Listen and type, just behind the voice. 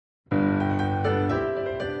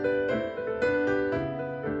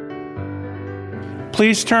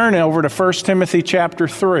please turn over to 1 Timothy chapter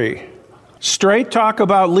 3. Straight talk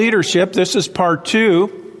about leadership. This is part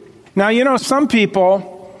 2. Now, some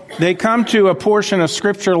people, they come to a portion of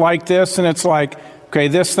Scripture like this, and it's like, okay,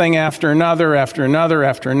 this thing after another, after another,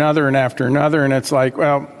 after another, and after another, and it's like,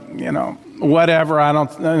 well, whatever, I don't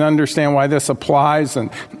understand why this applies, and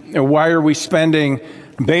why are we spending,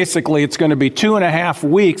 basically it's going to be 2.5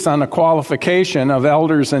 weeks on the qualification of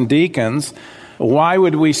elders and deacons. Why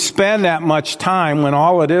would we spend that much time when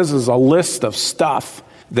all it is a list of stuff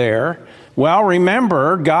there? Well,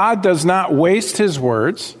 remember, God does not waste His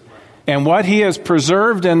words, and what He has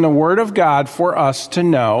preserved in the Word of God for us to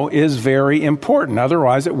know is very important.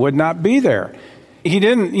 Otherwise, it would not be there. He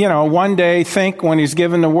didn't, one day think when He's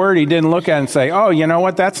given the Word, He didn't look at it and say, oh, you know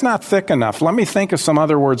what, that's not thick enough. Let me think of some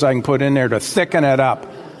other words I can put in there to thicken it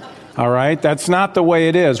up. All right? That's not the way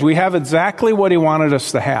it is. We have exactly what He wanted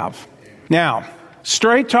us to have. Now,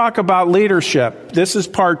 straight talk about leadership. This is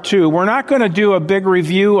part 2. We're not going to do a big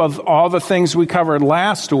review of all the things we covered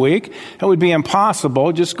last week. It would be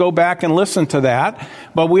impossible. Just go back and listen to that.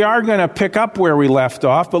 But we are going to pick up where we left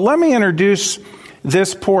off. But let me introduce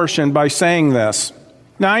this portion by saying this.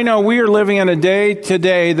 Now, I know we are living in a day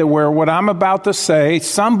today where what I'm about to say,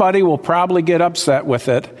 somebody will probably get upset with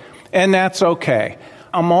it, and that's okay.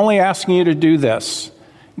 I'm only asking you to do this.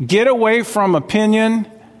 Get away from opinion,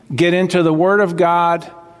 get into the Word of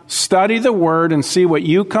God, study the Word, and see what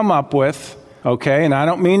you come up with, okay? And I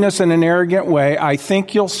don't mean this in an arrogant way. I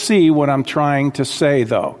think you'll see what I'm trying to say,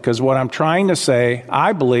 though, because what I'm trying to say,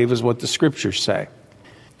 I believe, is what the Scriptures say.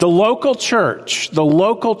 The local church.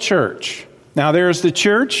 Now, there's the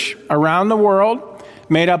church around the world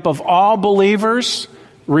made up of all believers,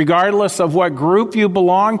 regardless of what group you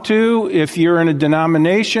belong to. If you're in a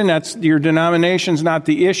denomination, your denomination's not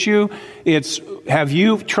the issue. It's, have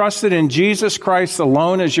you trusted in Jesus Christ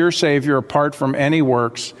alone as your Savior apart from any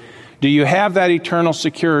works? Do you have that eternal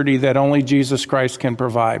security that only Jesus Christ can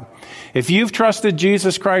provide? If you've trusted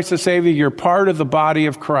Jesus Christ as Savior, you're part of the body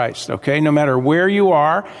of Christ, okay? No matter where you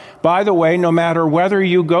are. By the way, no matter whether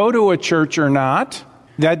you go to a church or not,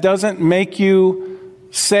 that doesn't make you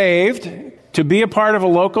saved. To be a part of a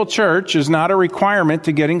local church is not a requirement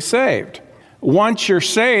to getting saved. Once you're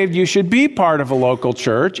saved, you should be part of a local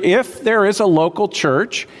church. If there is a local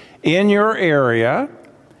church in your area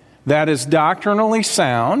that is doctrinally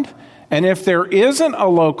sound, and if there isn't a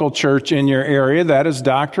local church in your area that is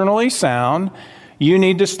doctrinally sound, you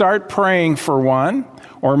need to start praying for one,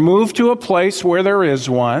 or move to a place where there is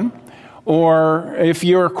one, or if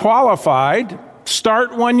you're qualified,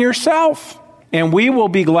 start one yourself. And we will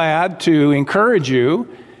be glad to encourage you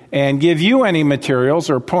and give you any materials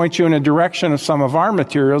or point you in a direction of some of our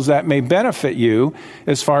materials that may benefit you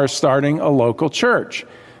as far as starting a local church.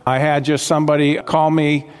 I had just somebody call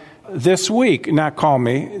me this week, not call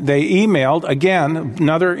me, they emailed, again,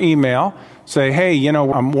 another email, say, hey,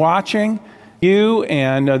 I'm watching you,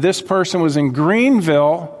 and this person was in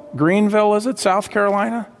Greenville, is it, South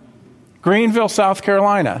Carolina? Greenville, South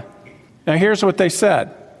Carolina. Now here's what they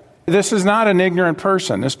said. This is not an ignorant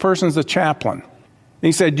person. This person's a chaplain.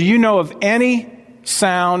 He said, do you know of any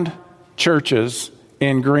sound churches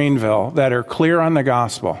in Greenville that are clear on the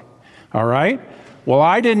gospel? All right? Well,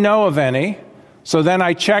 I didn't know of any. So then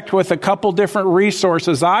I checked with a couple different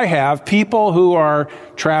resources I have, people who are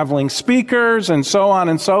traveling speakers and so on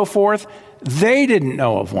and so forth. They didn't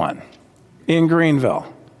know of one in Greenville.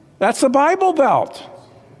 That's the Bible Belt.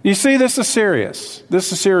 You see, this is serious.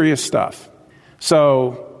 This is serious stuff.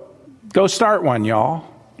 So go start one, y'all.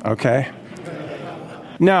 Okay?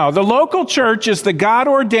 No, the local church is the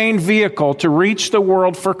God-ordained vehicle to reach the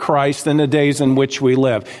world for Christ in the days in which we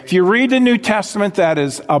live. If you read the New Testament, that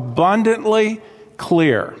is abundantly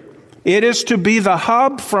clear. It is to be the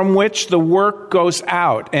hub from which the work goes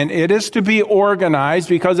out, and it is to be organized,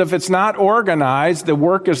 because if it's not organized, the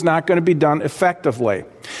work is not going to be done effectively.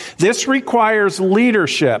 This requires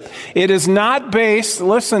leadership. It is not based,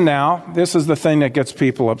 listen now, this is the thing that gets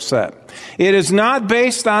people upset. It is not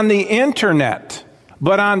based on the internet,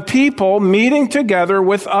 but on people meeting together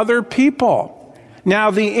with other people. Now,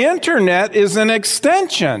 the internet is an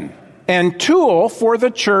extension and tool for the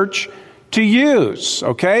church to use,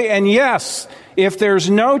 okay? And yes, if there's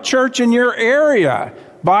no church in your area,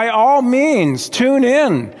 by all means, tune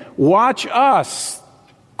in, watch us,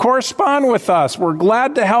 correspond with us. We're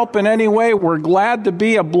glad to help in any way. We're glad to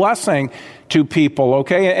be a blessing to people,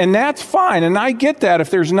 okay? And that's fine, and I get that if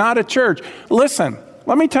there's not a church. Listen,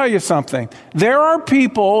 let me tell you something. There are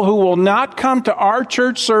people who will not come to our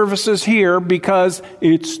church services here because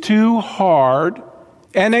it's too hard,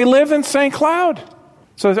 and they live in St. Cloud.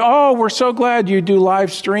 So, oh, we're so glad you do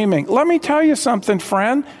live streaming. Let me tell you something,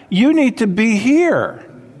 friend. You need to be here,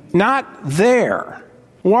 not there.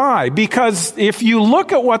 Why? Because if you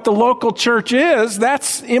look at what the local church is,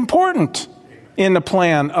 that's important in the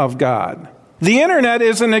plan of God. The internet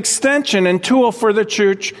is an extension and tool for the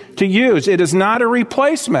church to use. It is not a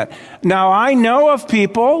replacement. Now, I know of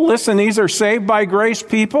people, listen, these are saved by grace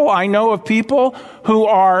people. I know of people who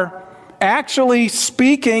are actually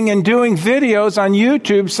speaking and doing videos on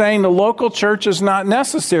YouTube saying the local church is not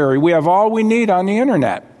necessary. We have all we need on the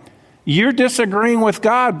internet. You're disagreeing with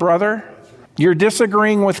God, brother. You're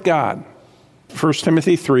disagreeing with God. 1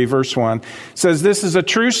 Timothy 3, verse 1 says, this is a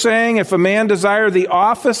true saying, if a man desire the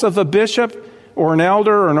office of a bishop or an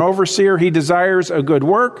elder or an overseer, he desires a good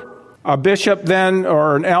work. A bishop then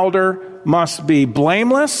or an elder must be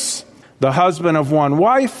blameless, the husband of one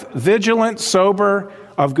wife, vigilant, sober,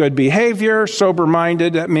 of good behavior,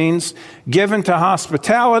 sober-minded, that means given to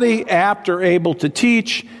hospitality, apt or able to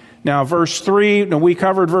teach. Now, verse 3, we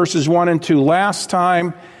covered verses 1 and 2 last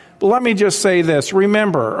time. But let me just say this.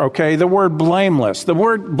 Remember, okay, the word blameless. The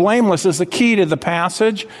word blameless is the key to the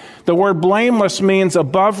passage. The word blameless means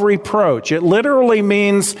above reproach. It literally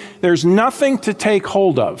means there's nothing to take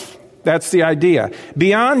hold of. That's the idea.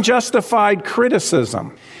 Beyond justified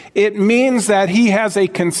criticism. It means that he has a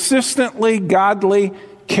consistently godly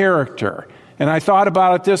character. And I thought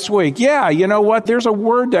about it this week. Yeah, you know what? There's a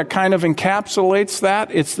word that kind of encapsulates that.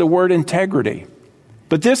 It's the word integrity.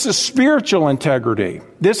 But this is spiritual integrity.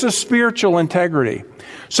 This is spiritual integrity.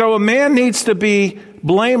 So a man needs to be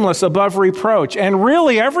blameless, above reproach. And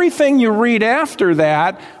really everything you read after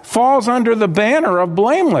that falls under the banner of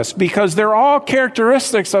blameless because they're all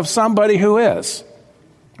characteristics of somebody who is.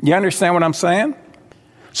 You understand what I'm saying?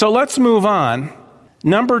 So let's move on.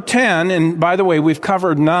 Number 10, and by the way, we've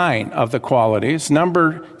covered 9 of the qualities.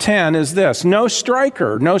 Number 10 is this, no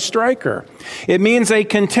striker, no striker. It means a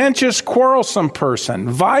contentious, quarrelsome person,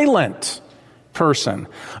 violent person.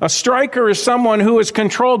 A striker is someone who is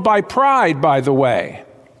controlled by pride, by the way.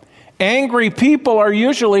 Angry people are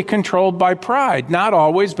usually controlled by pride. Not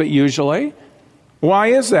always, but usually. Why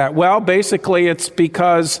is that? Well, basically it's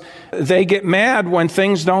because they get mad when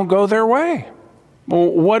things don't go their way.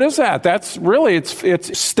 Well, what is that? That's really,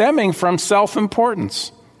 it's stemming from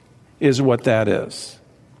self-importance, is what that is.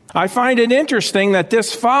 I find it interesting that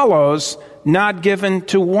this follows not given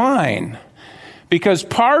to wine, because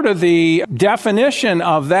part of the definition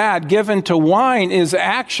of that, given to wine, is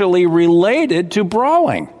actually related to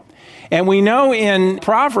brawling. And we know in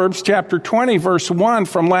Proverbs chapter 20, verse 1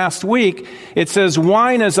 from last week, it says,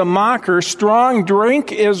 wine is a mocker, strong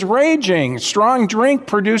drink is raging. Strong drink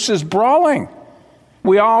produces brawling.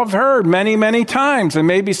 We all have heard many, many times, and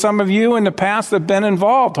maybe some of you in the past have been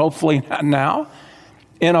involved, hopefully not now,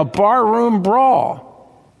 in a barroom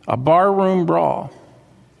brawl. A barroom brawl.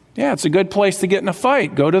 Yeah, it's a good place to get in a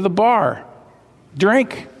fight. Go to the bar.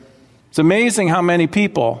 Drink. It's amazing how many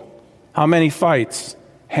fights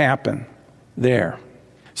happen there.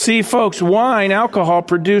 See, folks, wine, alcohol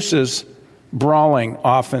produces brawling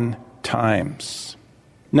oftentimes.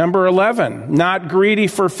 Number 11, not greedy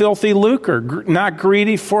for filthy lucre, not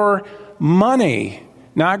greedy for money,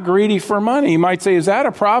 not greedy for money. You might say, is that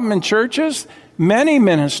a problem in churches? Many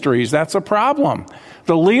ministries, that's a problem.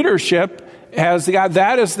 The leadership has got,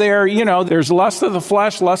 that is their, there's lust of the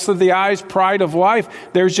flesh, lust of the eyes, pride of life.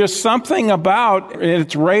 There's just something about,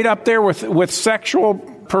 it's right up there with sexual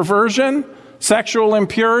perversion, sexual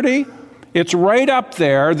impurity. It's right up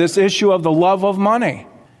there, this issue of the love of money.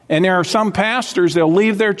 And there are some pastors, they'll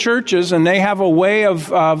leave their churches and they have a way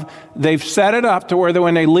of they've set it up to where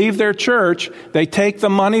when they leave their church, they take the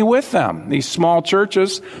money with them. These small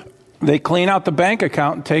churches, they clean out the bank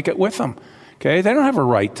account and take it with them. Okay, they don't have a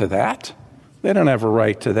right to that. They don't have a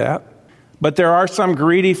right to that. But there are some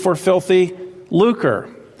greedy for filthy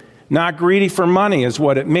lucre. Not greedy for money is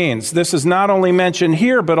what it means. This is not only mentioned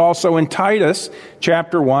here, but also in Titus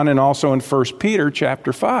chapter 1 and also in 1 Peter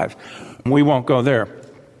chapter 5. We won't go there.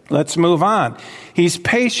 Let's move on. He's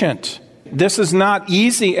patient. This is not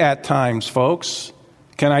easy at times, folks.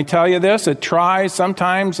 Can I tell you this? It tries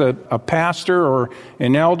sometimes a pastor or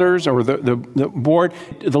an elders or the board,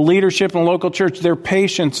 the leadership in a local church, their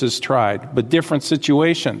patience is tried, but different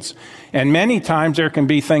situations. And many times there can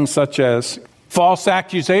be things such as false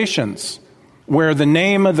accusations, where the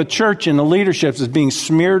name of the church and the leadership is being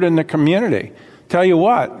smeared in the community. Tell you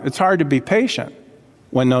what, it's hard to be patient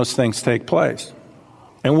when those things take place.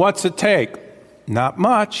 And what's it take? Not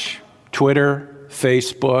much. Twitter,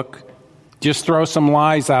 Facebook. Just throw some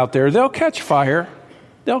lies out there. They'll catch fire.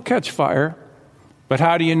 They'll catch fire. But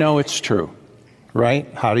how do you know it's true? Right?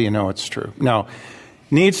 How do you know it's true? Now,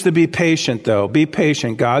 Needs to be patient, though. Be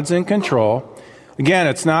patient. God's in control. Again,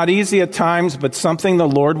 it's not easy at times, but something the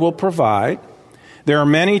Lord will provide. There are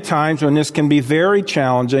many times when this can be very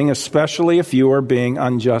challenging, especially if you are being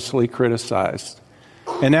unjustly criticized.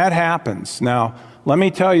 And that happens. Now, let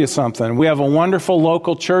me tell you something. We have a wonderful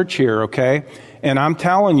local church here, okay? And I'm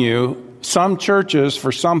telling you, some churches,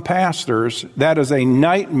 for some pastors, that is a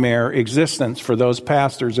nightmare existence for those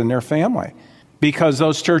pastors and their family. Because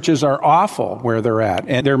those churches are awful where they're at,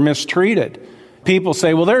 and they're mistreated. People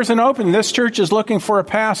say, well, there's an opening. This church is looking for a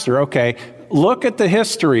pastor. Okay, look at the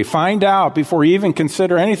history. Find out before you even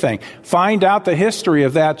consider anything. Find out the history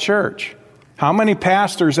of that church. How many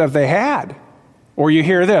pastors have they had? Or you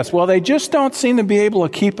hear this, well, they just don't seem to be able to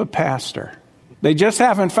keep a pastor. They just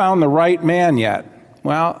haven't found the right man yet.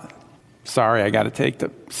 Well, sorry, I got to take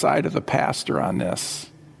the side of the pastor on this.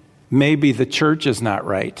 Maybe the church is not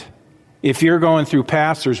right. If you're going through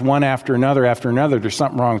pastors one after another, there's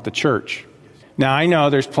something wrong with the church. Now, I know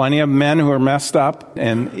there's plenty of men who are messed up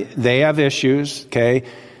and they have issues, okay?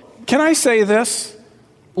 Can I say this?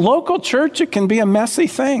 Local church, it can be a messy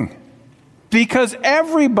thing. Because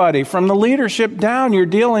everybody from the leadership down, you're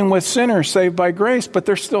dealing with sinners saved by grace, but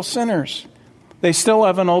they're still sinners. They still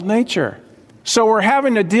have an old nature. So we're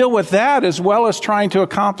having to deal with that as well as trying to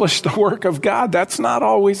accomplish the work of God. That's not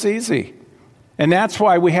always easy. And that's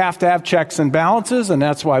why we have to have checks and balances, and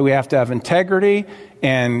that's why we have to have integrity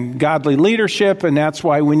and godly leadership, and that's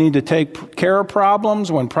why we need to take care of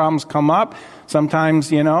problems when problems come up. Sometimes,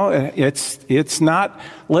 it's not,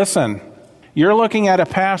 listen, you're looking at a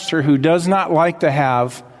pastor who does not like to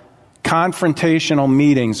have confrontational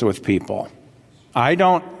meetings with people. I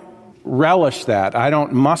don't relish that. I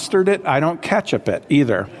don't mustard it. I don't ketchup it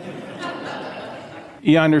either.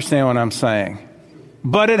 You understand what I'm saying?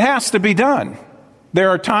 But it has to be done. There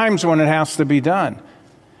are times when it has to be done.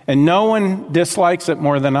 And no one dislikes it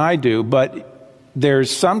more than I do, but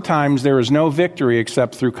sometimes there is no victory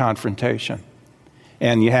except through confrontation.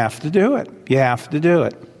 And you have to do it. You have to do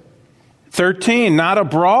it. 13, not a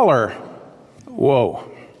brawler. Whoa.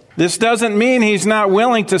 This doesn't mean he's not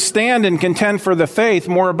willing to stand and contend for the faith.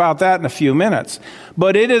 More about that in a few minutes.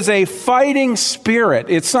 But it is a fighting spirit.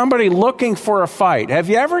 It's somebody looking for a fight. Have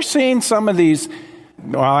you ever seen some of these?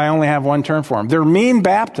 Well, I only have one term for them. They're mean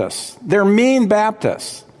Baptists. They're mean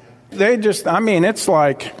Baptists. It's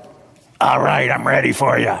like, all right, I'm ready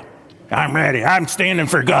for you. I'm ready. I'm standing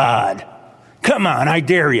for God. Come on, I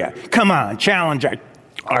dare you. Come on, challenge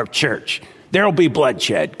our church. There'll be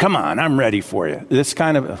bloodshed. Come on, I'm ready for you. This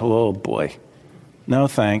kind of, oh boy. No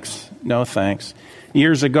thanks. No thanks.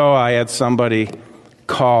 Years ago, I had somebody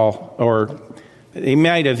call, or he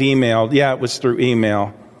might have emailed. Yeah, it was through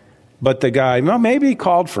email. But the guy, well, maybe he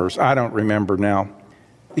called first. I don't remember now.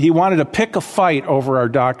 He wanted to pick a fight over our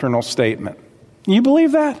doctrinal statement. You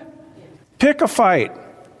believe that? Pick a fight.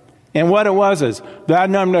 And what it was is, that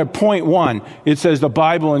number, point 1, it says the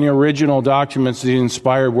Bible in the original documents is the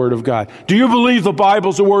inspired Word of God. Do you believe the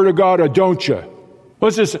Bible's the Word of God or don't you?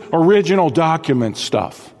 What's this original document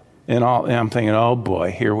stuff? And I'm thinking, oh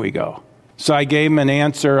boy, here we go. So I gave him an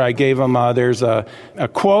answer. I gave him, there's a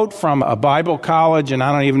quote from a Bible college, and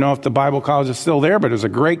I don't even know if the Bible college is still there, but there's a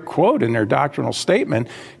great quote in their doctrinal statement.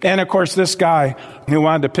 And of course, this guy who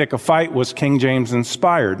wanted to pick a fight was King James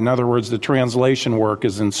inspired. In other words, the translation work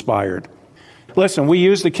is inspired. Listen, we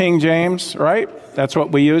use the King James, right? That's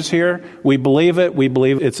what we use here. We believe it. We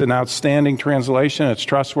believe it's an outstanding translation. It's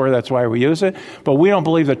trustworthy. That's why we use it. But we don't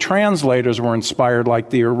believe the translators were inspired like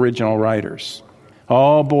the original writers.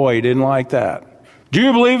 Oh boy, he didn't like that. Do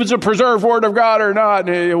you believe it's a preserved Word of God or not?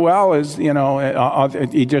 Well,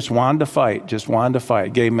 he just wanted to fight,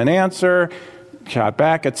 Gave him an answer, shot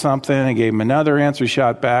back at something. I gave him another answer,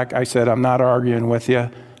 shot back. I said, I'm not arguing with you.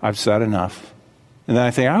 I've said enough. And then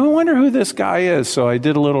I think, I wonder who this guy is. So I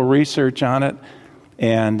did a little research on it.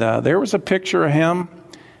 And there was a picture of him.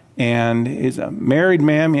 And he's a married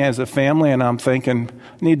man. He has a family. And I'm thinking,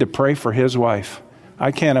 I need to pray for his wife.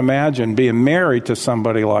 I can't imagine being married to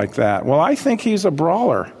somebody like that. Well, I think he's a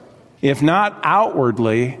brawler. If not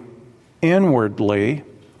outwardly, inwardly.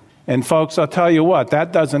 And folks, I'll tell you what,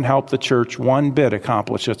 that doesn't help the church one bit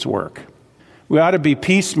accomplish its work. We ought to be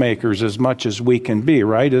peacemakers as much as we can be,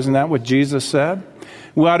 right? Isn't that what Jesus said?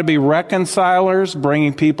 We ought to be reconcilers,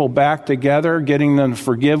 bringing people back together, getting them to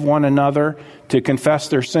forgive one another, to confess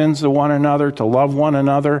their sins to one another, to love one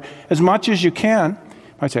another as much as you can.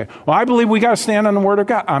 I say, well, I believe we got to stand on the Word of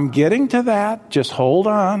God. I'm getting to that. Just hold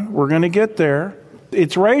on. We're going to get there.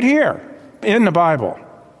 It's right here in the Bible.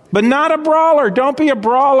 But not a brawler. Don't be a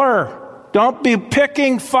brawler. Don't be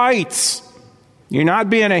picking fights. You're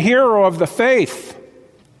not being a hero of the faith.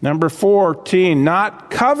 Number 14, not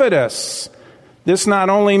covetous. This not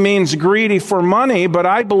only means greedy for money, but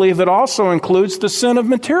I believe it also includes the sin of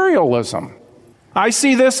materialism. I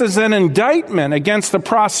see this as an indictment against the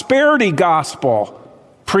prosperity gospel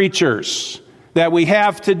preachers that we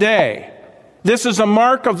have today. This is a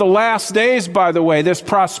mark of the last days, by the way, this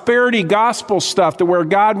prosperity gospel stuff, to where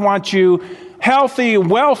God wants you healthy,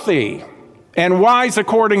 wealthy, and wise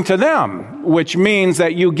according to them, which means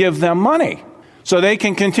that you give them money so they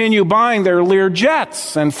can continue buying their Lear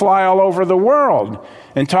jets and fly all over the world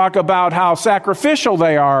and talk about how sacrificial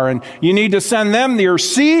they are, and you need to send them your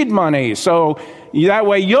seed money so that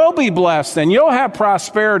way you'll be blessed and you'll have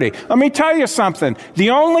prosperity. Let me tell you something. The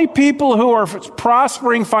only people who are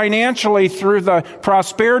prospering financially through the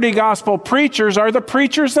prosperity gospel preachers are the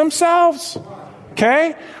preachers themselves.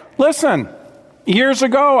 Okay? Listen, years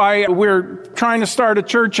ago, we were trying to start a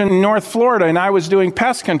church in North Florida, and I was doing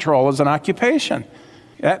pest control as an occupation.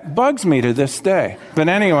 That bugs me to this day. But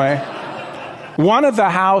anyway, one of the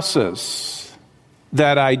houses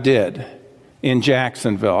that I did in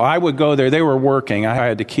Jacksonville, I would go there. They were working. I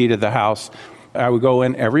had the key to the house. I would go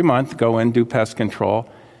in every month, do pest control.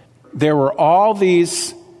 There were all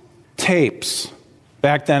these tapes.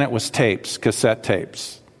 Back then it was tapes, cassette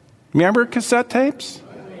tapes. Remember cassette tapes?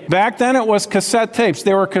 Back then it was cassette tapes.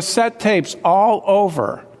 There were cassette tapes all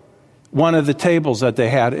over one of the tables that they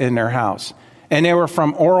had in their house. And they were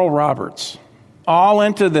from Oral Roberts. All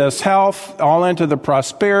into this health, all into the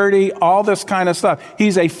prosperity, all this kind of stuff.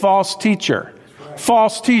 He's a false teacher.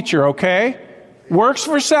 False teacher, okay? Works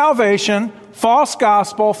for salvation, false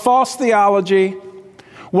gospel, false theology.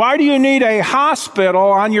 Why do you need a hospital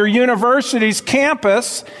on your university's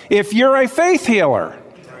campus if you're a faith healer?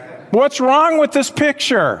 What's wrong with this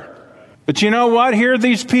picture? But you know what? Here are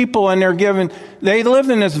these people, and they lived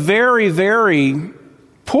in this very, very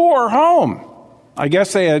poor home. I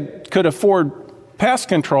guess they could afford pest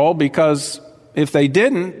control, because if they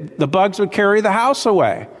didn't, the bugs would carry the house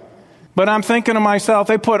away. But I'm thinking to myself,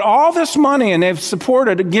 they put all this money and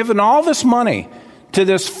they've given all this money to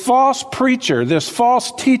this false preacher, this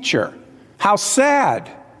false teacher. How sad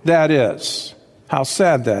that is. How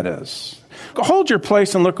sad that is. Hold your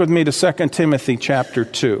place and look with me to 2 Timothy chapter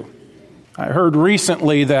 2. I heard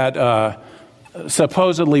recently that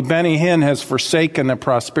supposedly Benny Hinn has forsaken the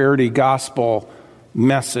prosperity gospel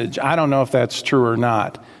message. I don't know if that's true or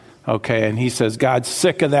not. Okay, and he says God's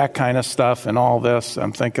sick of that kind of stuff and all this.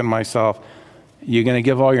 I'm thinking to myself, you going to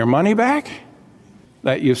give all your money back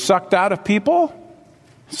that you've sucked out of people?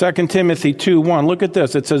 2 Timothy 2:1, look at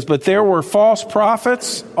this. It says, but there were false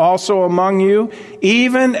prophets also among you,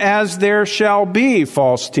 even as there shall be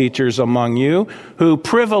false teachers among you, who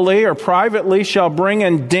privily or privately shall bring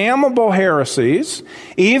in damnable heresies,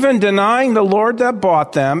 even denying the Lord that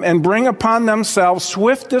bought them, and bring upon themselves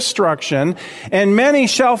swift destruction, and many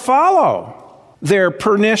shall follow their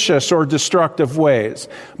pernicious or destructive ways,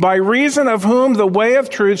 by reason of whom the way of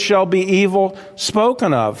truth shall be evil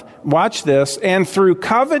spoken of. Watch this. And through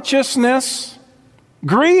covetousness,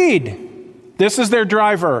 greed. This is their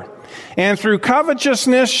driver. And through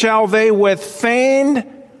covetousness shall they with feigned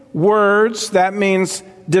words, that means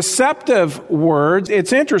deceptive words.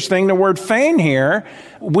 It's interesting, the word feign here,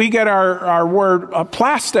 we get our word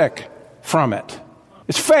plastic from it.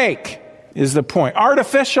 It's fake, is the point.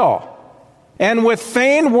 Artificial. And with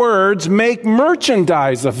feigned words make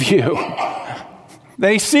merchandise of you.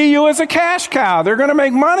 They see you as a cash cow. They're going to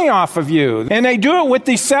make money off of you. And they do it with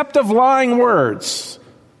deceptive, lying words.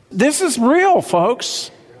 This is real,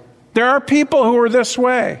 folks. There are people who are this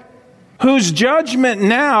way, whose judgment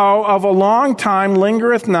now of a long time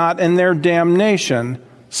lingereth not, and their damnation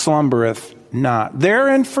slumbereth not. They're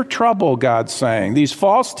in for trouble, God's saying. These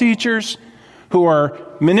false teachers who are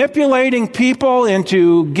manipulating people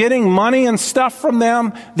into getting money and stuff from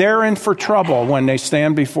them, they're in for trouble when they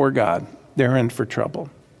stand before God. They're in for trouble.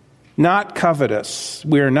 Not covetous.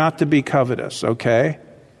 We are not to be covetous, okay?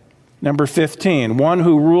 Number 15, one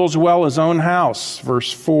who rules well his own house.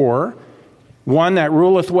 Verse 4, one that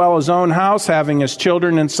ruleth well his own house, having his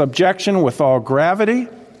children in subjection with all gravity.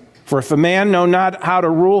 For if a man know not how to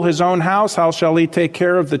rule his own house, how shall he take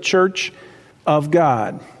care of the church of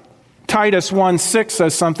God? Titus 1:6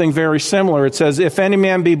 says something very similar. It says, if any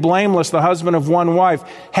man be blameless, the husband of one wife,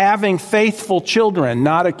 having faithful children,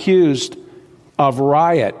 not accused of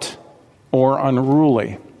riot or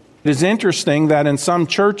unruly. It is interesting that in some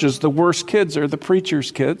churches, the worst kids are the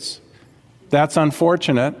preacher's kids. That's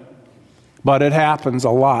unfortunate, but it happens a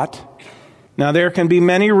lot. Now, there can be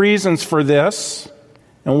many reasons for this,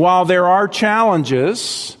 and while there are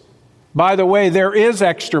challenges, by the way, there is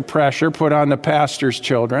extra pressure put on the pastor's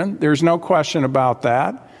children. There's no question about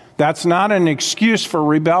that. That's not an excuse for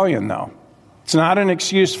rebellion, though. It's not an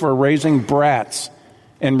excuse for raising brats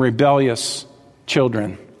and rebellious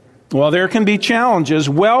children. Well, there can be challenges.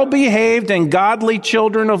 Well-behaved and godly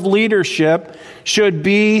children of leadership should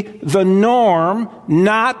be the norm,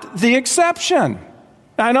 not the exception.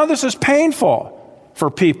 I know this is painful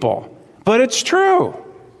for people, but it's true.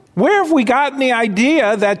 Where have we gotten the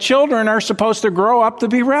idea that children are supposed to grow up to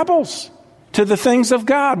be rebels to the things of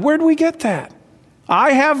God? Where do we get that?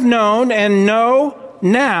 I have known and know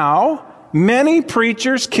now many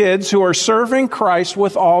preachers' kids who are serving Christ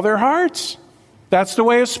with all their hearts. That's the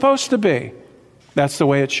way it's supposed to be. That's the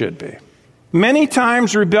way it should be. Many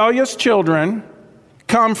times rebellious children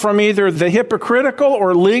come from either the hypocritical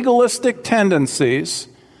or legalistic tendencies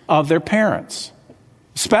of their parents,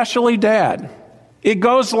 especially dad. It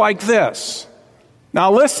goes like this.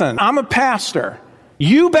 Now listen, I'm a pastor.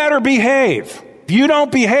 You better behave. If you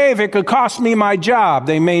don't behave, it could cost me my job.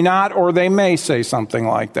 They may not, or they may say something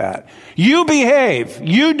like that. You behave.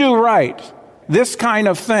 You do right. This kind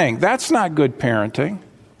of thing. That's not good parenting.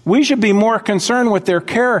 We should be more concerned with their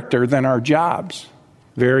character than our jobs.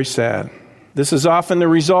 Very sad. This is often the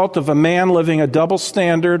result of a man living a double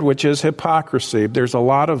standard, which is hypocrisy. There's a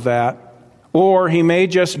lot of that. Or he may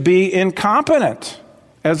just be incompetent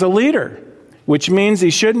as a leader, which means he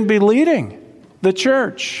shouldn't be leading the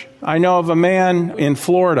church. I know of a man in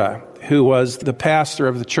Florida who was the pastor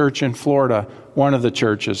of the church in Florida, one of the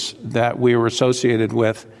churches that we were associated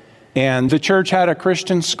with. And the church had a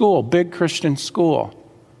Christian school, big Christian school.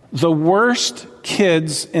 The worst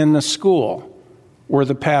kids in the school were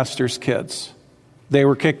the pastor's kids. They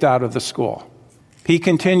were kicked out of the school. He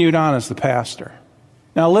continued on as the pastor.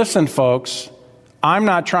 Now listen, folks, I'm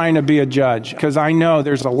not trying to be a judge because I know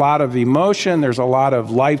there's a lot of emotion, there's a lot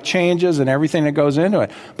of life changes and everything that goes into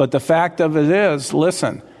it. But the fact of it is,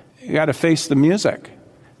 listen, you got to face the music.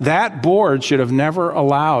 That board should have never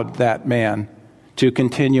allowed that man to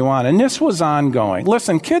continue on. And this was ongoing.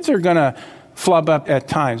 Listen, kids are going to flub up at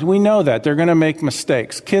times. We know that. They're going to make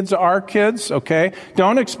mistakes. Kids are kids, okay?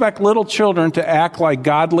 Don't expect little children to act like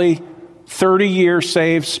godly, 30-year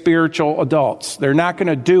saved spiritual adults. They're not going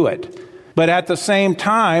to do it. But at the same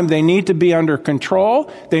time, they need to be under control.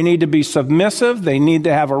 They need to be submissive. They need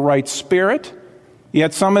to have a right spirit.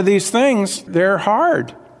 Yet some of these things, they're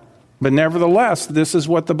hard. But nevertheless, this is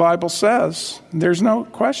what the Bible says. There's no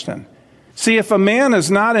question. See, if a man is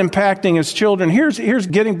not impacting his children, here's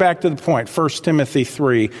getting back to the point, 1 Timothy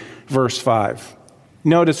 3, verse 5.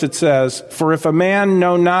 Notice it says, "For if a man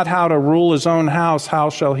know not how to rule his own house, how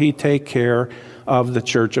shall he take care of the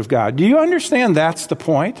church of God?" Do you understand that's the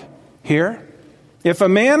point here? If a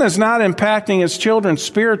man is not impacting his children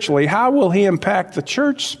spiritually, how will he impact the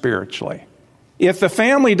church spiritually? If the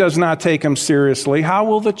family does not take him seriously, how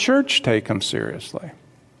will the church take him seriously?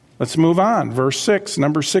 Let's move on. Verse 6,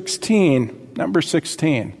 number 16. Number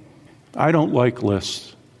 16. I don't like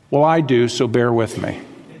lists. Well, I do, so bear with me.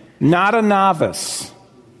 Not a novice.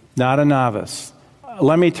 Not a novice.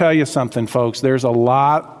 Let me tell you something, folks. There's a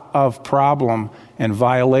lot of problem and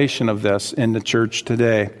violation of this in the church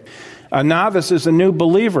today. A novice is a new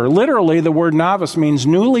believer. Literally, the word novice means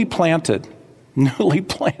newly planted. Newly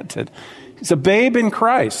planted. It's a babe in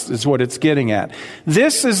Christ is what it's getting at.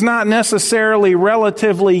 This is not necessarily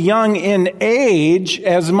relatively young in age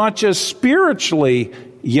as much as spiritually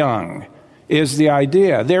young is the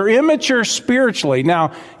idea. They're immature spiritually.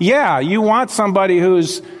 Now, yeah, you want somebody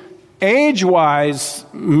who's age-wise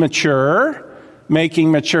mature,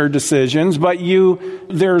 making mature decisions, but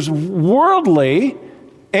there's worldly,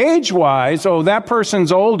 age-wise, that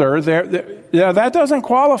person's older, that doesn't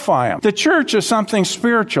qualify them. The church is something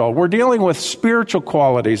spiritual. We're dealing with spiritual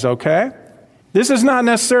qualities, okay? This is not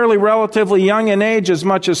necessarily relatively young in age as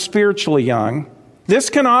much as spiritually young. This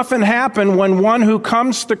can often happen when one who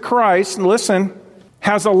comes to Christ, listen,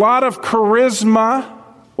 has a lot of charisma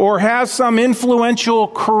or has some influential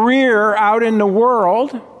career out in the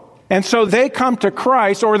world, and so they come to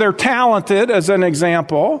Christ, or they're talented, as an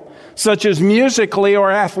example, such as musically or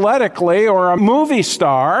athletically or a movie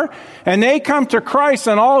star, and they come to Christ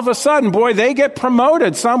and all of a sudden, boy, they get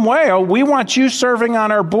promoted some way. Oh, we want you serving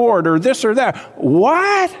on our board or this or that.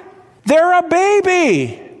 What? They're a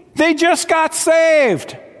baby. They just got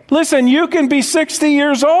saved. Listen, you can be 60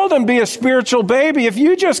 years old and be a spiritual baby. If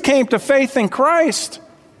you just came to faith in Christ,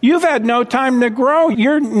 you've had no time to grow.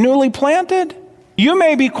 You're newly planted. You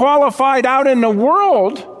may be qualified out in the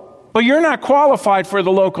world, but you're not qualified for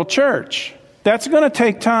the local church. That's going to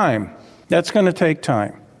take time. That's going to take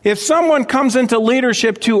time. If someone comes into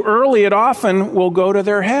leadership too early, it often will go to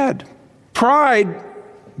their head. Pride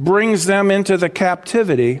brings them into the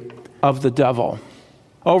captivity of the devil.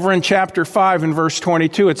 Over in chapter 5 and verse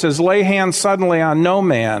 22, it says, lay hands suddenly on no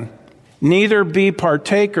man, neither be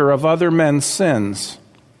partaker of other men's sins.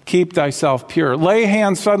 Keep thyself pure. Lay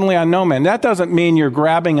hands suddenly on no man. That doesn't mean you're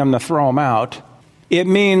grabbing them to throw them out. It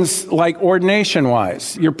means like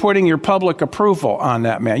ordination-wise. You're putting your public approval on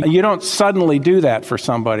that man. You don't suddenly do that for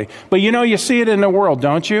somebody. But you see it in the world,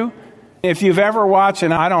 don't you? If you've ever watched,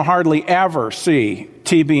 and I don't hardly ever see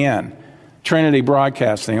TBN, Trinity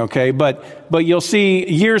Broadcasting, okay? But you'll see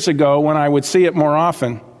years ago when I would see it more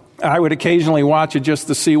often, I would occasionally watch it just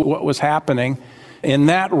to see what was happening in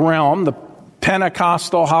that realm, the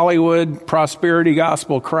Pentecostal Hollywood prosperity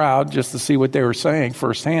gospel crowd, just to see what they were saying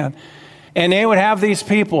firsthand. And they would have these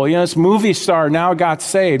people, this movie star now got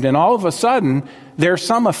saved, and all of a sudden, there's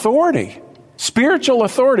some authority, spiritual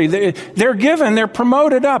authority. They're given, they're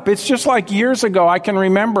promoted up. It's just like years ago, I can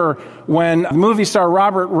remember when movie star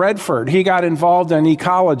Robert Redford, he got involved in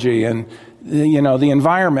ecology and the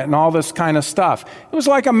environment and all this kind of stuff. It was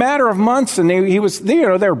like a matter of months, and they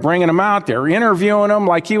were bringing him out there, interviewing him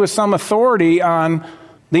like he was some authority on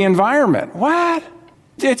the environment. What?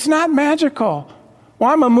 It's not magical. Well,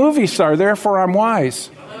 I'm a movie star, therefore I'm wise.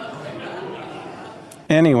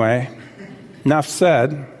 Anyway, enough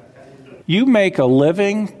said. You make a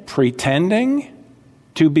living pretending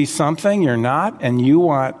to be something you're not, and you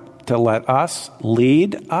want to let us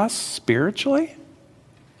lead us spiritually?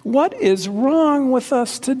 What is wrong with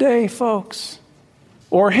us today, folks?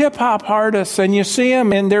 Or hip-hop artists, and you see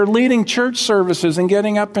them, and they're leading church services and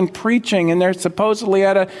getting up and preaching, and they're supposedly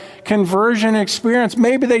at a conversion experience.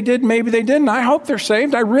 Maybe they did, maybe they didn't. I hope they're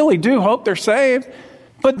saved. I really do hope they're saved.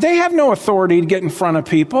 But they have no authority to get in front of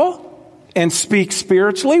people and speak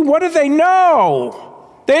spiritually. What do they know?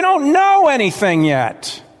 They don't know anything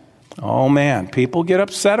yet. Oh, man, people get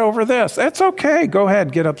upset over this. That's okay. Go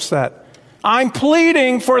ahead, get upset. I'm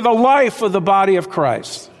pleading for the life of the body of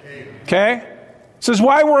Christ. Okay? This is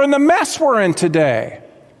why we're in the mess we're in today.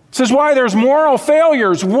 This is why there's moral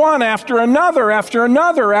failures, one after another, after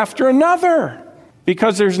another, after another.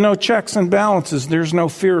 Because there's no checks and balances. There's no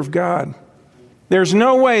fear of God. There's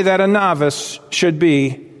no way that a novice should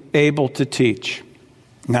be able to teach.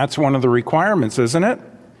 And that's one of the requirements, isn't it?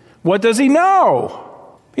 What does he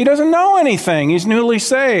know? He doesn't know anything. He's newly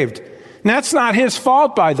saved. And that's not his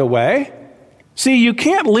fault, by the way. See, you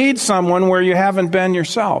can't lead someone where you haven't been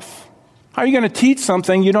yourself. How are you going to teach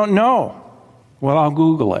something you don't know? Well, I'll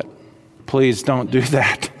Google it. Please don't do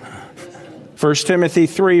that. 1 Timothy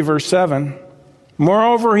 3, verse 7.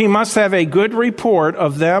 Moreover, he must have a good report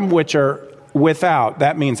of them which are without.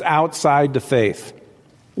 That means outside the faith.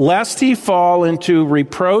 Lest he fall into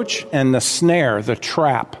reproach and the snare, the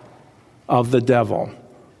trap of the devil.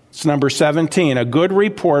 It's number 17, a good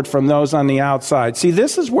report from those on the outside. See,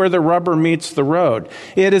 this is where the rubber meets the road.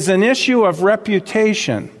 It is an issue of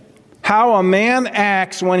reputation. How a man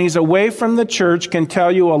acts when he's away from the church can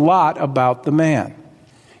tell you a lot about the man.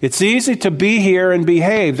 It's easy to be here and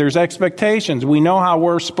behave. There's expectations. We know how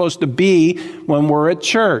we're supposed to be when we're at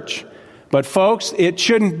church. But folks, it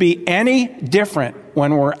shouldn't be any different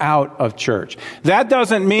when we're out of church. That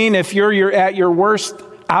doesn't mean if you're at your worst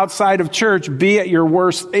outside of church, be at your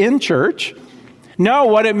worst in church. No,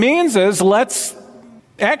 what it means is let's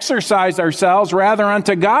exercise ourselves rather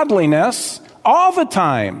unto godliness all the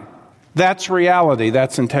time. That's reality.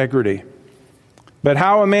 That's integrity. But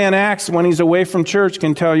how a man acts when he's away from church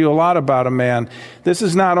can tell you a lot about a man. This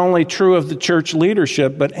is not only true of the church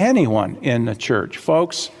leadership, but anyone in the church.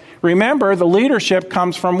 Folks, remember, the leadership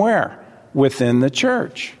comes from where? Within the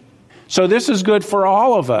church. So this is good for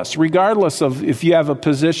all of us, regardless of if you have a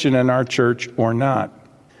position in our church or not.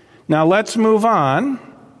 Now let's move on.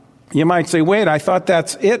 You might say, wait, I thought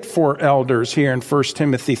that's it for elders here in 1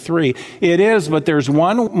 Timothy 3. It is, but there's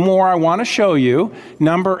one more I want to show you,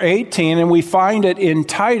 number 18, and we find it in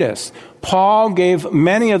Titus. Paul gave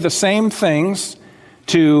many of the same things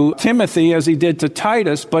to Timothy as he did to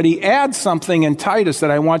Titus, but he adds something in Titus that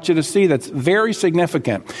I want you to see that's very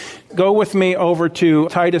significant. Go with me over to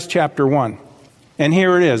Titus chapter 1. And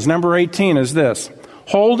here it is. Number 18 is this: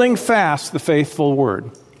 holding fast the faithful word.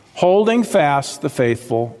 Holding fast the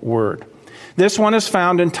faithful word. This one is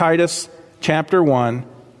found in Titus chapter 1,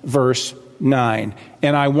 verse 9.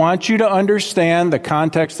 And I want you to understand the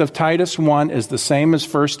context of Titus 1 is the same as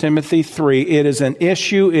 1 Timothy 3. It is an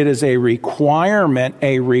issue, it is a requirement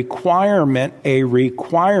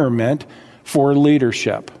for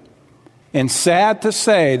leadership. And sad to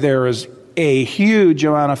say, there is a huge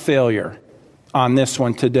amount of failure on this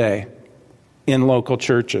one today in local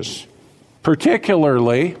churches.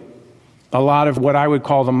 Particularly, a lot of what I would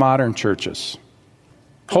call the modern churches.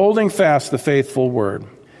 Holding fast the faithful word.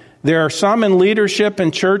 There are some in leadership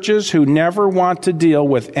in churches who never want to deal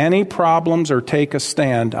with any problems or take a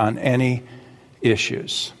stand on any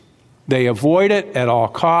issues. They avoid it at all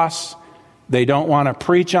costs. They don't want to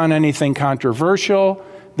preach on anything controversial.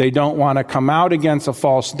 They don't want to come out against a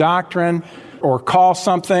false doctrine or call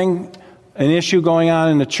something, an issue going on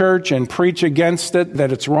in the church, and preach against it,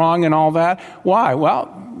 that it's wrong and all that. Why?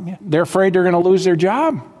 Well, they're afraid they're going to lose their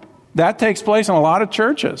job. That takes place in a lot of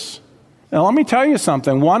churches. Now, let me tell you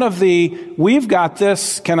something. We've got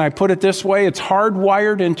this, can I put it this way? It's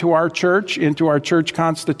hardwired into our church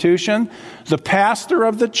constitution. The pastor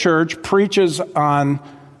of the church preaches on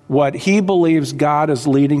what he believes God is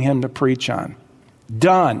leading him to preach on.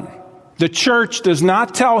 Done. The church does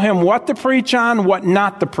not tell him what to preach on, what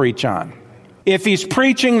not to preach on. If he's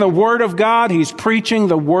preaching the Word of God, he's preaching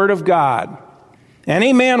the Word of God.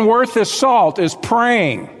 Any man worth his salt is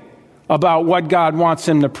praying about what God wants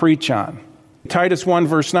him to preach on. Titus 1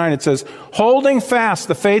 verse 9, it says, holding fast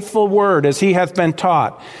the faithful word as he hath been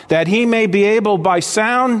taught, that he may be able by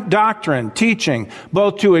sound doctrine, teaching,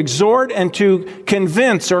 both to exhort and to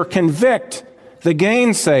convince or convict the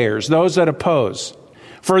gainsayers, those that oppose.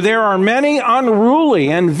 For there are many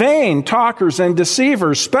unruly and vain talkers and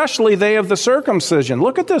deceivers, especially they of the circumcision.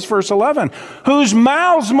 Look at this, verse 11, whose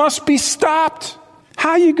mouths must be stopped.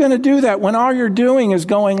 How are you going to do that when all you're doing is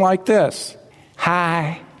going like this?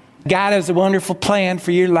 Hi, God has a wonderful plan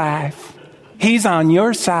for your life. He's on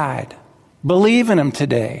your side. Believe in him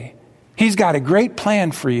today. He's got a great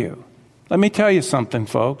plan for you. Let me tell you something,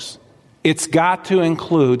 folks. It's got to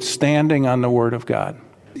include standing on the Word of God.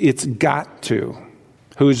 It's got to.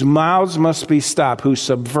 Whose mouths must be stopped, who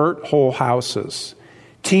subvert whole houses,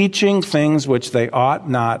 teaching things which they ought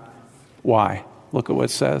not. Why? Look at what it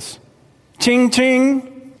says. Ching,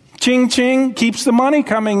 ching, ching, ching, keeps the money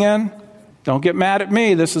coming in. Don't get mad at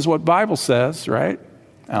me. This is what Bible says, right?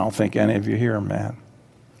 I don't think any of you here are mad.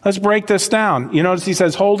 Let's break this down. You notice he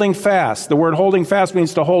says holding fast. The word holding fast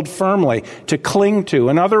means to hold firmly, to cling to.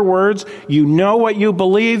 In other words, you know what you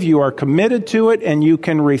believe, you are committed to it, and you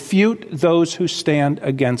can refute those who stand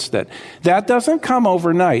against it. That doesn't come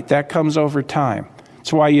overnight. That comes over time.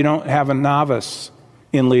 That's why you don't have a novice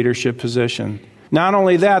in leadership position. Not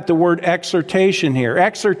only that, the word exhortation here.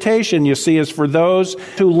 Exhortation, you see, is for those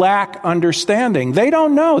who lack understanding. They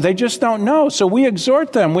don't know. They just don't know. So we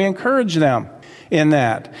exhort them. We encourage them in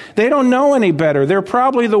that. They don't know any better. They're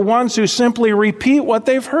probably the ones who simply repeat what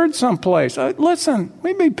they've heard someplace. Listen,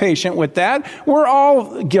 we be patient with that. We're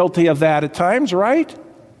all guilty of that at times, right?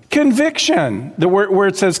 Conviction, the word where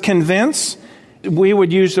it says convince, we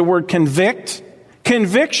would use the word convict.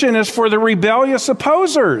 Conviction is for the rebellious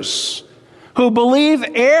opposers who believe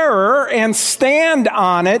error and stand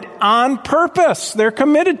on it on purpose. They're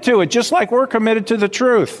committed to it, just like we're committed to the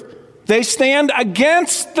truth. They stand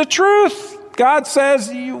against the truth. God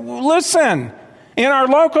says, listen, in our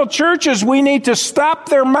local churches, we need to stop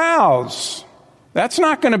their mouths. That's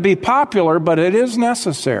not going to be popular, but it is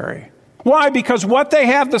necessary. Why? Because what they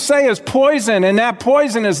have to say is poison, and that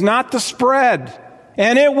poison is not to spread.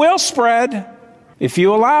 And it will spread if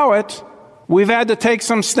you allow it. We've had to take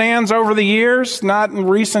some stands over the years, not in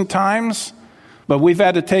recent times, but we've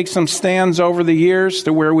had to take some stands over the years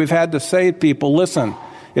to where we've had to say to people, listen,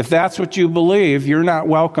 if that's what you believe, you're not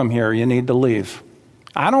welcome here. You need to leave.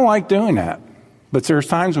 I don't like doing that, but there's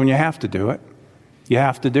times when you have to do it. You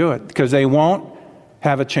have to do it because they won't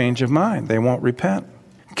have a change of mind. They won't repent.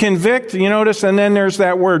 Convict, you notice, and then there's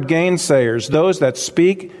that word, gainsayers, those that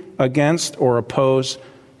speak against or oppose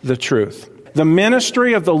the truth. The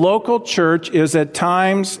ministry of the local church is at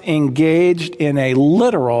times engaged in a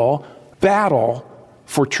literal battle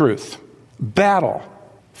for truth. Battle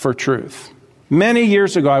for truth. Many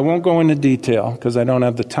years ago, I won't go into detail because I don't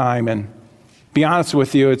have the time, and be honest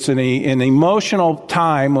with you, it's an emotional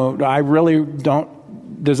time. I really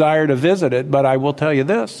don't desire to visit it, but I will tell you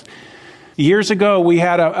this. Years ago, we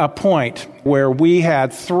had a point where we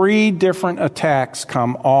had 3 different attacks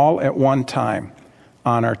come all at one time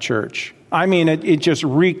on our church. I mean, it just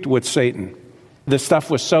reeked with Satan. The stuff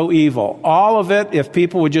was so evil. All of it, if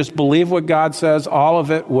people would just believe what God says, all of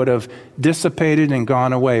it would have dissipated and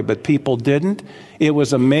gone away. But people didn't. It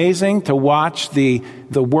was amazing to watch the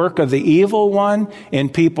work of the evil one in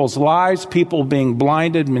people's lives, people being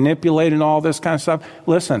blinded, manipulated, all this kind of stuff.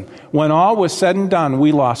 Listen, when all was said and done,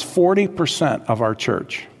 we lost 40% of our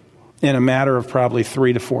church in a matter of probably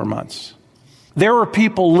 3 to 4 months. There were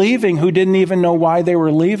people leaving who didn't even know why they were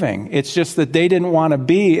leaving. It's just that they didn't want to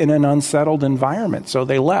be in an unsettled environment, so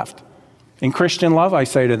they left. In Christian love, I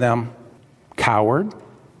say to them, coward,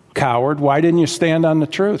 why didn't you stand on the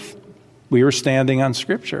truth? We were standing on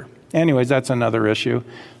Scripture. Anyways, that's another issue.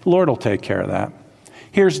 The Lord will take care of that.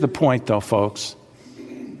 Here's the point, though, folks.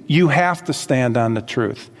 You have to stand on the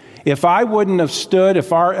truth. If I wouldn't have stood,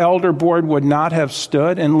 if our elder board would not have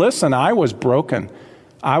stood, and listen, I was broken.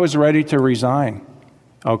 I was ready to resign.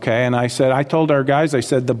 Okay, and I told our guys, I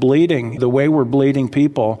said, the bleeding, the way we're bleeding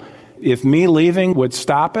people, if me leaving would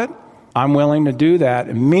stop it, I'm willing to do that.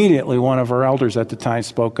 Immediately, one of our elders at the time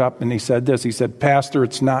spoke up, and he said this. He said, Pastor,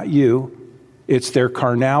 it's not you. It's their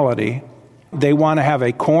carnality. They want to have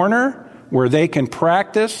a corner where they can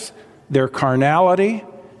practice their carnality,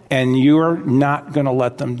 and you're not going to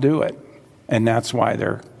let them do it. And that's why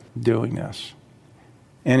they're doing this.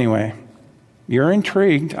 Anyway, you're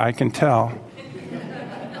intrigued, I can tell.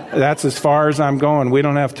 That's as far as I'm going. We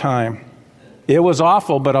don't have time. It was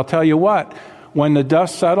awful, but I'll tell you what. When the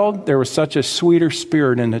dust settled, there was such a sweeter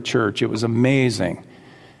spirit in the church. It was amazing.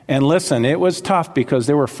 And listen, it was tough because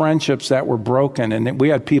there were friendships that were broken, and we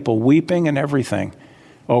had people weeping and everything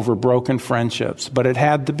over broken friendships. But it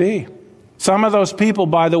had to be. Some of those people,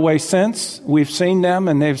 by the way, since we've seen them,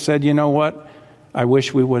 and they've said, you know what? I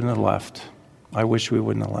wish we wouldn't have left. I wish we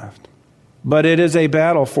wouldn't have left. But it is a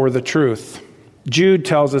battle for the truth. Jude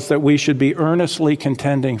tells us that we should be earnestly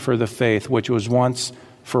contending for the faith which was once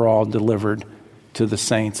for all delivered to the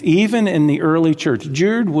saints. Even in the early church,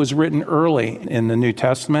 Jude was written early in the New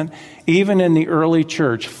Testament. Even in the early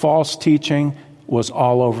church, false teaching was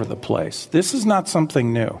all over the place. This is not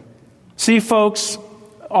something new. See, folks,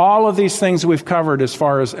 all of these things we've covered as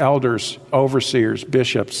far as elders, overseers,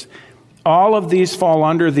 bishops, all of these fall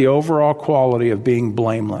under the overall quality of being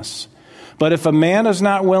blameless. But if a man is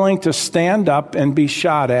not willing to stand up and be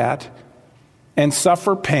shot at and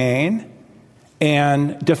suffer pain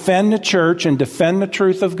and defend the church and defend the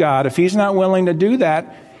truth of God, if he's not willing to do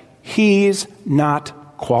that, he's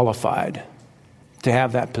not qualified to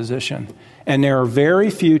have that position. And there are very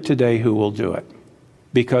few today who will do it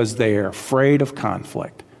because they are afraid of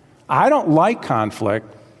conflict. I don't like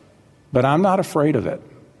conflict, but I'm not afraid of it.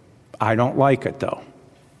 I don't like it, though.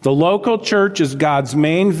 The local church is God's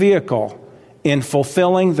main vehicle in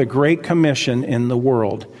fulfilling the Great Commission in the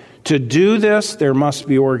world. To do this, there must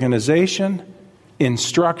be organization,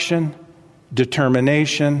 instruction,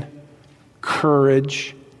 determination,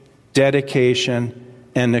 courage, dedication,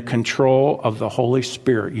 and the control of the Holy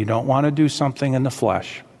Spirit. You don't want to do something in the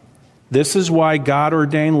flesh. This is why God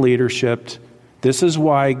ordained leadership. This is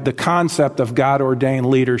why the concept of God ordained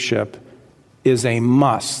leadership is a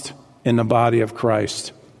must in the body of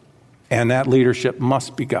Christ. And that leadership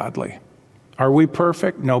must be godly. Are we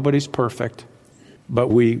perfect? Nobody's perfect. But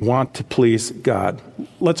we want to please God.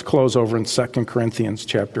 Let's close over in 2 Corinthians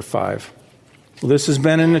chapter 5. This has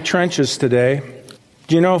been in the trenches today.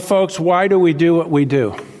 Do you know, folks, why do we do what we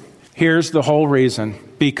do? Here's the whole reason.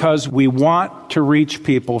 Because we want to reach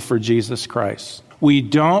people for Jesus Christ. We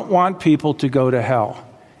don't want people to go to hell.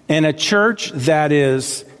 And a church that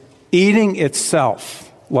is eating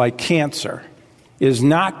itself like cancer is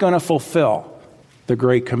not going to fulfill the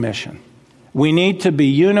Great Commission. We need to be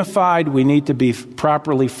unified. We need to be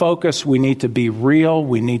properly focused. We need to be real.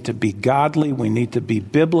 We need to be godly. We need to be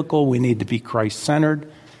biblical. We need to be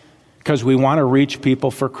Christ-centered because we want to reach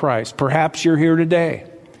people for Christ. Perhaps you're here today.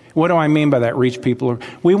 What do I mean by that, reach people?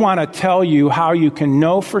 We want to tell you how you can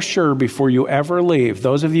know for sure before you ever leave.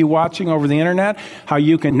 Those of you watching over the internet, how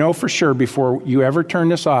you can know for sure before you ever turn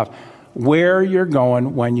this off, where you're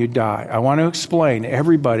going when you die. I want to explain to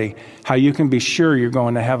everybody how you can be sure you're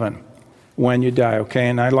going to heaven when you die, okay?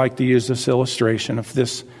 And I like to use this illustration. If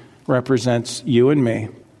this represents you and me,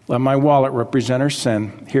 let my wallet represent our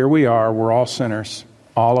sin. Here we are. We're all sinners,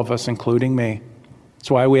 all of us, including me. That's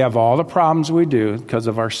why we have all the problems we do because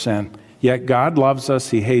of our sin. Yet God loves us.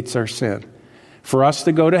 He hates our sin. For us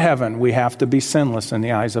to go to heaven, we have to be sinless in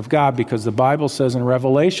the eyes of God because the Bible says in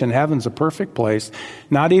Revelation, heaven's a perfect place.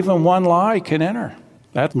 Not even one lie can enter.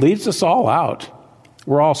 That leaves us all out.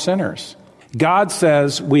 We're all sinners. God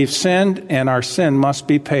says we've sinned and our sin must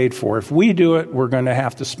be paid for. If we do it, we're going to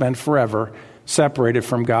have to spend forever separated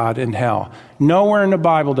from God in hell. Nowhere in the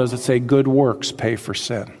Bible does it say good works pay for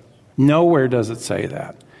sin. Nowhere does it say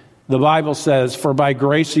that. The Bible says, for by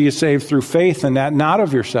grace are you saved through faith, and that not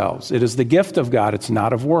of yourselves. It is the gift of God. It's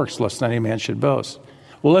not of works, lest any man should boast.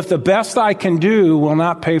 Well, if the best I can do will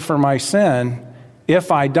not pay for my sin,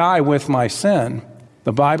 if I die with my sin,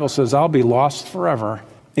 the Bible says I'll be lost forever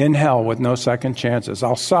in hell with no second chances.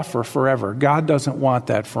 I'll suffer forever. God doesn't want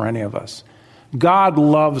that for any of us. God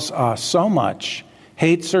loves us so much,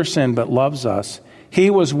 hates our sin, but loves us. He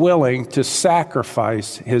was willing to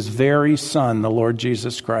sacrifice his very son, the Lord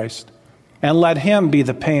Jesus Christ, and let him be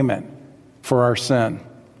the payment for our sin.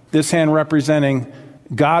 This hand representing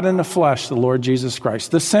God in the flesh, the Lord Jesus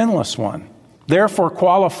Christ, the sinless one, therefore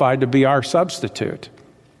qualified to be our substitute.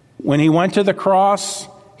 When he went to the cross,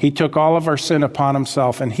 he took all of our sin upon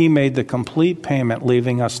himself, and he made the complete payment,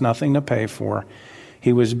 leaving us nothing to pay for.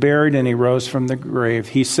 He was buried and he rose from the grave.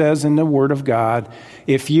 He says in the Word of God,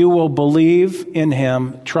 if you will believe in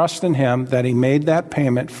him, trust in him that he made that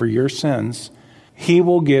payment for your sins, he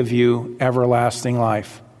will give you everlasting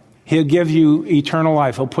life. He'll give you eternal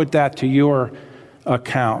life. He'll put that to your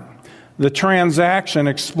account. The transaction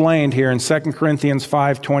explained here in 2 Corinthians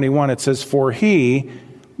 5:21, it says, for he,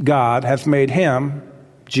 God, hath made him,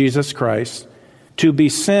 Jesus Christ, to be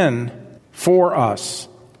sin for us,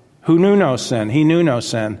 who knew no sin. He knew no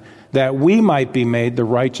sin, that we might be made the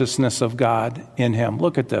righteousness of God in him.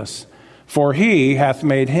 Look at this. For he hath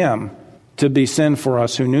made him to be sin for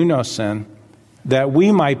us, who knew no sin, that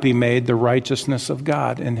we might be made the righteousness of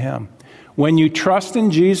God in him. When you trust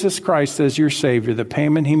in Jesus Christ as your Savior, the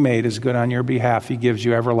payment he made is good on your behalf. He gives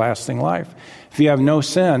you everlasting life. If you have no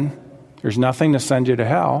sin, there's nothing to send you to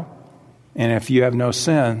hell. And if you have no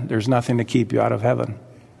sin, there's nothing to keep you out of heaven.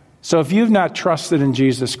 So if you've not trusted in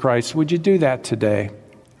Jesus Christ, would you do that today?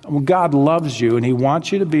 Well, God loves you, and he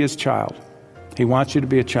wants you to be his child. He wants you to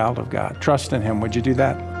be a child of God. Trust in him. Would you do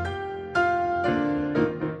that?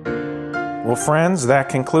 Well, friends, that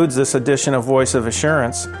concludes this edition of Voice of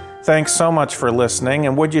Assurance. Thanks so much for listening,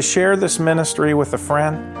 and would you share this ministry with a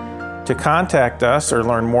friend? To contact us or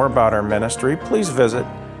learn more about our ministry, please visit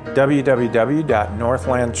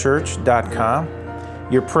www.northlandchurch.com.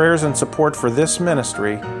 Your prayers and support for this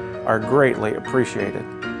ministry are greatly appreciated.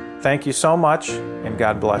 Thank you so much, and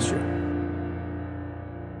God bless you.